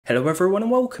Hello everyone and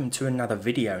welcome to another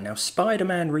video. Now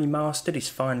Spiderman Remastered is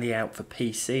finally out for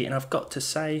PC, and I've got to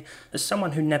say, as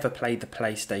someone who never played the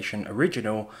PlayStation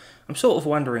original, I'm sort of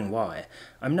wondering why.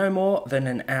 I'm no more than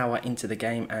an hour into the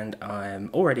game and I'm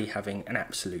already having an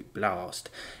absolute blast.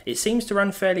 It seems to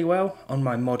run fairly well on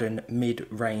my modern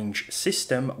mid-range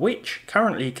system, which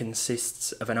currently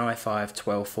consists of an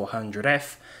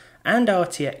i5-12400F and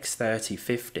RTX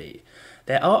 3050.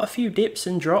 There are a few dips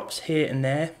and drops here and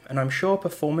there, and I'm sure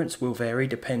performance will vary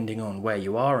depending on where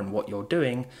you are and what you're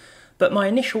doing, but my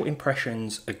initial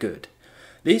impressions are good.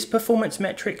 These performance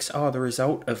metrics are the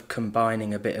result of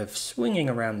combining a bit of swinging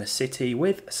around the city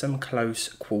with some close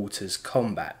quarters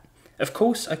combat. Of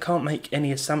course, I can't make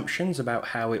any assumptions about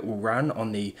how it will run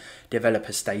on the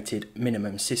developer stated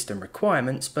minimum system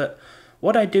requirements, but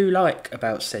what I do like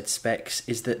about said specs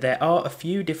is that there are a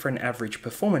few different average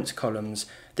performance columns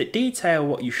that detail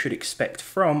what you should expect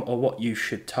from or what you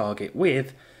should target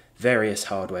with various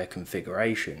hardware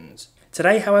configurations.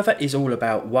 Today, however, is all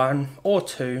about one or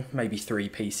two, maybe three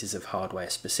pieces of hardware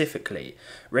specifically.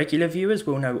 Regular viewers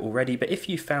will know already, but if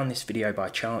you found this video by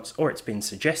chance or it's been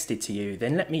suggested to you,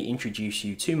 then let me introduce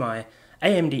you to my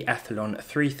AMD Athlon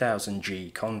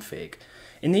 3000G config.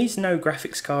 In these no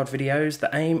graphics card videos, the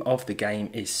aim of the game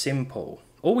is simple.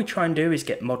 All we try and do is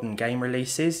get modern game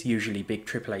releases, usually big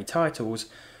AAA titles,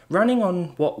 running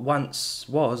on what once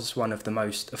was one of the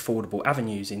most affordable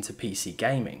avenues into PC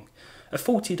gaming, a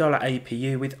 $40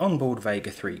 APU with onboard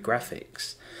Vega 3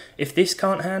 graphics. If this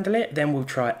can't handle it, then we'll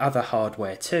try other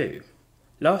hardware too.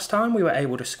 Last time we were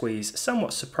able to squeeze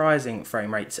somewhat surprising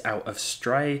frame rates out of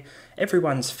Stray,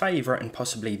 everyone's favourite and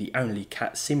possibly the only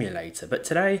cat simulator, but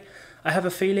today I have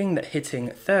a feeling that hitting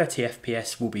 30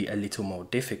 FPS will be a little more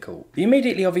difficult. The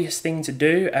immediately obvious thing to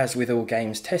do, as with all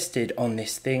games tested on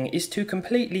this thing, is to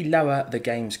completely lower the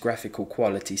game's graphical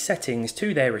quality settings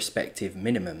to their respective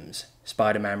minimums.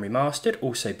 Spiderman Remastered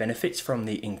also benefits from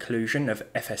the inclusion of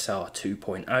FSR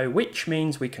 2.0, which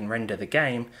means we can render the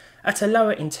game at a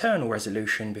lower internal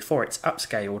resolution before it's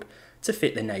upscaled to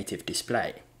fit the native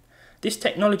display. This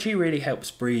technology really helps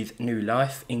breathe new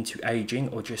life into aging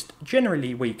or just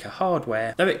generally weaker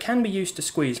hardware, though it can be used to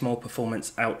squeeze more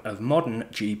performance out of modern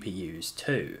GPUs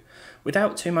too,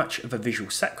 without too much of a visual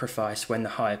sacrifice when the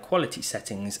higher quality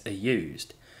settings are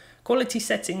used. Quality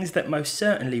settings that most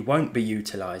certainly won't be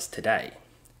utilised today.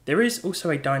 There is also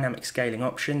a dynamic scaling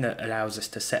option that allows us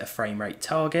to set a frame rate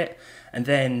target, and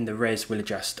then the res will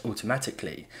adjust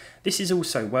automatically. This is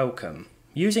also welcome.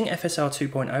 Using FSR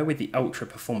 2.0 with the ultra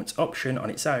performance option on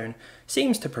its own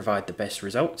seems to provide the best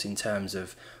results in terms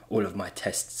of all of my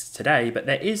tests today, but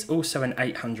there is also an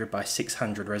 800 by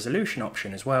 600 resolution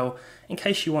option as well, in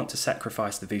case you want to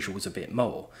sacrifice the visuals a bit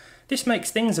more. This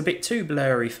makes things a bit too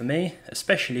blurry for me,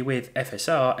 especially with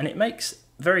FSR, and it makes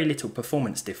very little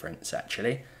performance difference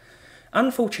actually.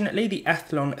 Unfortunately, the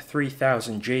Athlon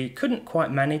 3000G couldn't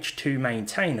quite manage to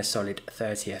maintain a solid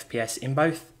 30 FPS in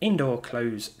both indoor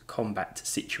close combat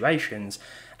situations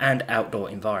and outdoor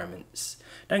environments.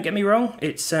 Don't get me wrong,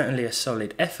 it's certainly a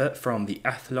solid effort from the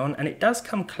Athlon, and it does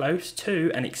come close to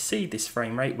and exceed this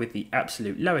frame rate with the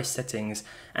absolute lowest settings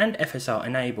and FSR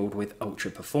enabled with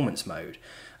ultra performance mode.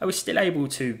 I was still able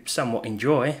to somewhat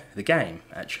enjoy the game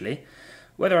actually.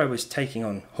 Whether I was taking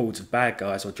on hordes of bad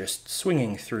guys or just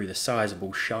swinging through the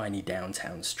sizable shiny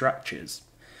downtown structures.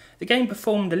 The game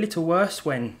performed a little worse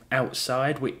when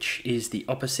outside, which is the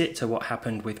opposite to what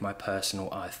happened with my personal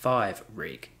i5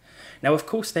 rig. Now of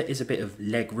course there is a bit of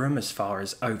leg room as far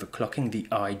as overclocking the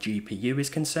iGPU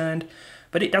is concerned,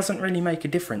 but it doesn't really make a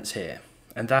difference here,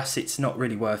 and thus it's not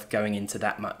really worth going into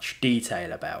that much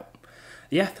detail about.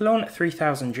 The Athlon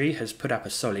 3000G has put up a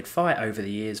solid fight over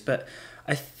the years, but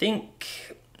I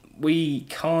think we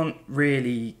can't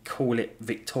really call it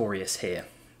victorious here.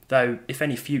 Though if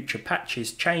any future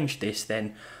patches change this,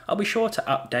 then I'll be sure to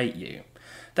update you.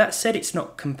 That said, it's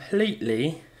not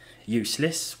completely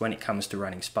useless when it comes to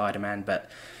running Spider-Man, but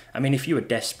I mean, if you were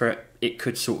desperate, it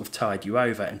could sort of tide you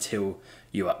over until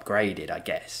you upgraded, I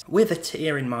guess. With a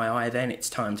tear in my eye then, it's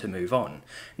time to move on.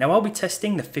 Now I'll be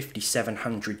testing the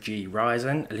 5700G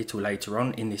Ryzen a little later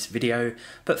on in this video,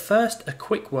 but first a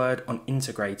quick word on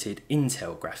integrated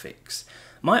Intel graphics.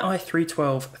 My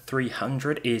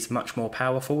i3-12300 is much more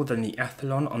powerful than the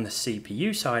Athlon on the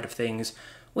CPU side of things,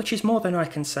 which is more than I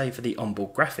can say for the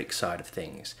onboard graphics side of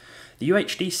things. The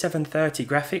UHD 730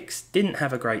 graphics didn't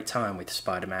have a great time with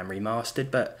Spider-Man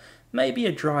Remastered, but maybe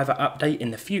a driver update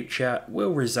in the future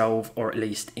will resolve or at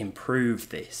least improve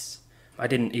this. I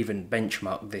didn't even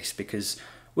benchmark this because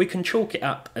we can chalk it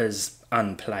up as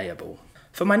unplayable.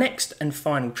 For my next and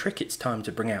final trick, it's time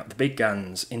to bring out the big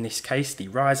guns, in this case the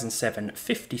Ryzen 7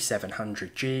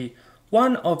 5700G,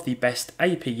 one of the best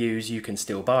APUs you can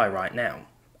still buy right now.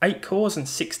 8 cores and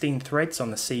 16 threads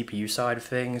on the CPU side of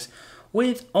things,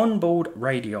 with onboard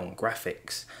Radeon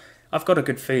graphics. I've got a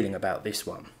good feeling about this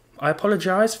one. I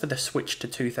apologise for the switch to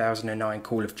 2009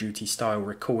 Call of Duty style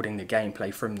recording the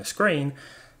gameplay from the screen,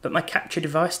 but my capture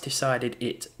device decided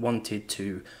it wanted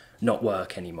to not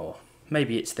work anymore.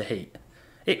 Maybe it's the heat.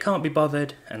 It can't be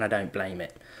bothered, and I don't blame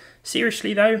it.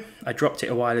 Seriously though, I dropped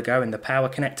it a while ago and the power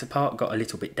connector part got a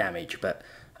little bit damaged, but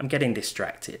I'm getting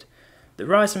distracted. The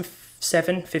Ryzen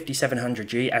 7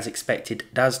 5700G, as expected,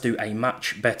 does do a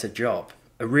much better job.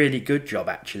 A really good job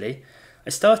actually.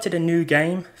 I started a new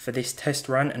game for this test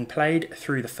run and played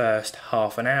through the first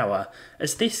half an hour,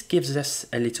 as this gives us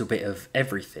a little bit of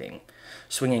everything.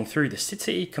 Swinging through the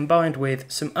city combined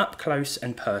with some up close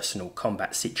and personal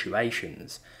combat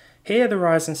situations. Here the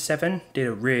Ryzen 7 did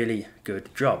a really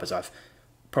good job, as I've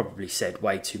probably said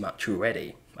way too much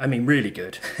already. I mean really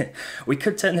good. We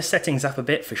could turn the settings up a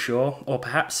bit for sure, or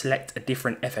perhaps select a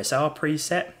different FSR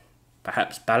preset,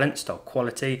 perhaps balanced or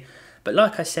quality, but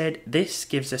like I said, this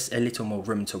gives us a little more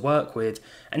room to work with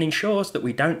and ensures that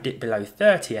we don't dip below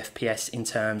 30 FPS in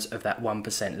terms of that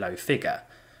 1% low figure,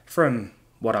 from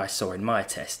what I saw in my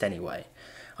test anyway.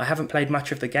 I haven't played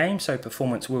much of the game, so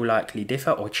performance will likely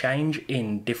differ or change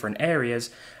in different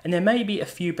areas, and there may be a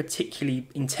few particularly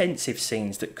intensive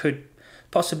scenes that could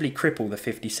possibly cripple the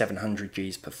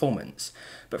 5700G's performance.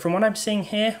 But from what I'm seeing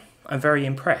here, I'm very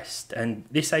impressed, and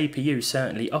this APU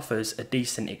certainly offers a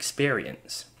decent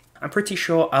experience. I'm pretty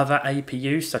sure other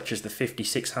APUs such as the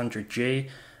 5600G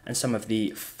and some of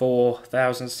the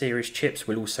 4000 series chips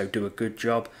will also do a good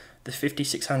job. The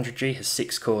 5600G has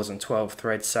 6 cores and 12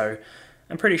 threads, so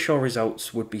I'm pretty sure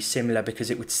results would be similar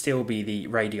because it would still be the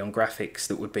Radeon graphics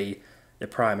that would be the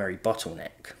primary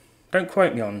bottleneck. Don't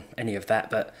quote me on any of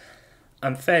that, but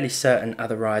I'm fairly certain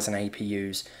other Ryzen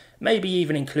APUs, maybe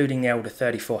even including the older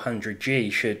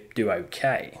 3400G, should do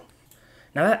okay.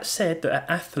 Now that said, the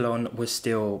Athlon was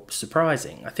still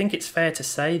surprising. I think it's fair to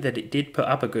say that it did put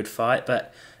up a good fight,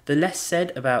 but the less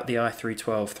said about the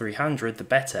i3-12300, the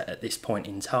better at this point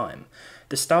in time.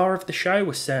 The star of the show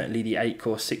was certainly the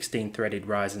 8-core 16-threaded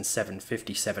Ryzen 7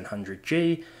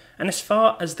 5700G, and as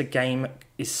far as the game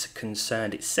is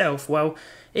concerned itself, well,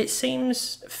 it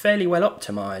seems fairly well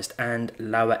optimised and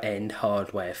lower-end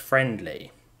hardware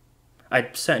friendly.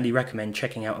 I'd certainly recommend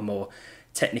checking out a more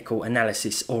technical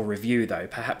analysis or review though,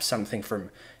 perhaps something from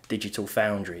Digital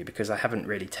Foundry, because I haven't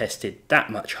really tested that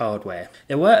much hardware.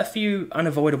 There were a few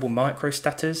unavoidable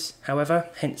microstutters, however,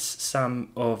 hence some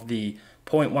of the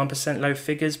 0.1% low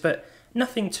figures, but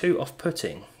nothing too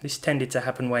off-putting. This tended to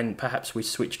happen when perhaps we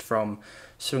switched from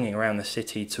swinging around the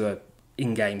city to a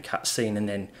in-game cutscene and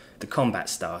then the combat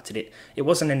started. It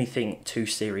wasn't anything too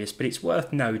serious, but it's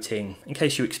worth noting in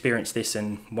case you experience this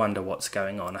and wonder what's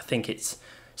going on. I think it's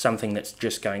something that's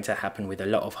just going to happen with a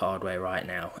lot of hardware right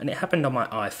now, and it happened on my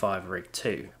i5 rig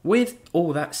too. With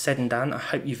all that said and done, I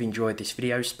hope you've enjoyed this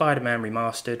video. Spiderman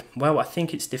Remastered, well, I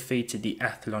think it's defeated the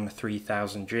Athlon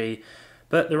 3000G,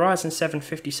 but the Ryzen 7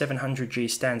 5700G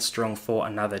stands strong for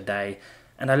another day,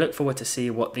 and I look forward to see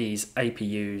what these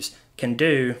APUs can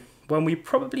do when we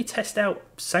probably test out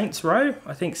Saints Row.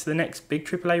 I think it's the next big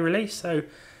AAA release, so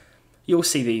you'll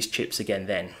see these chips again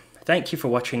then. Thank you for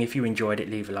watching. If you enjoyed it,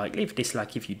 leave a like, leave a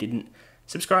dislike if you didn't.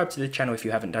 Subscribe to the channel if you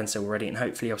haven't done so already, and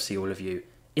hopefully I'll see all of you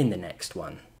in the next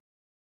one.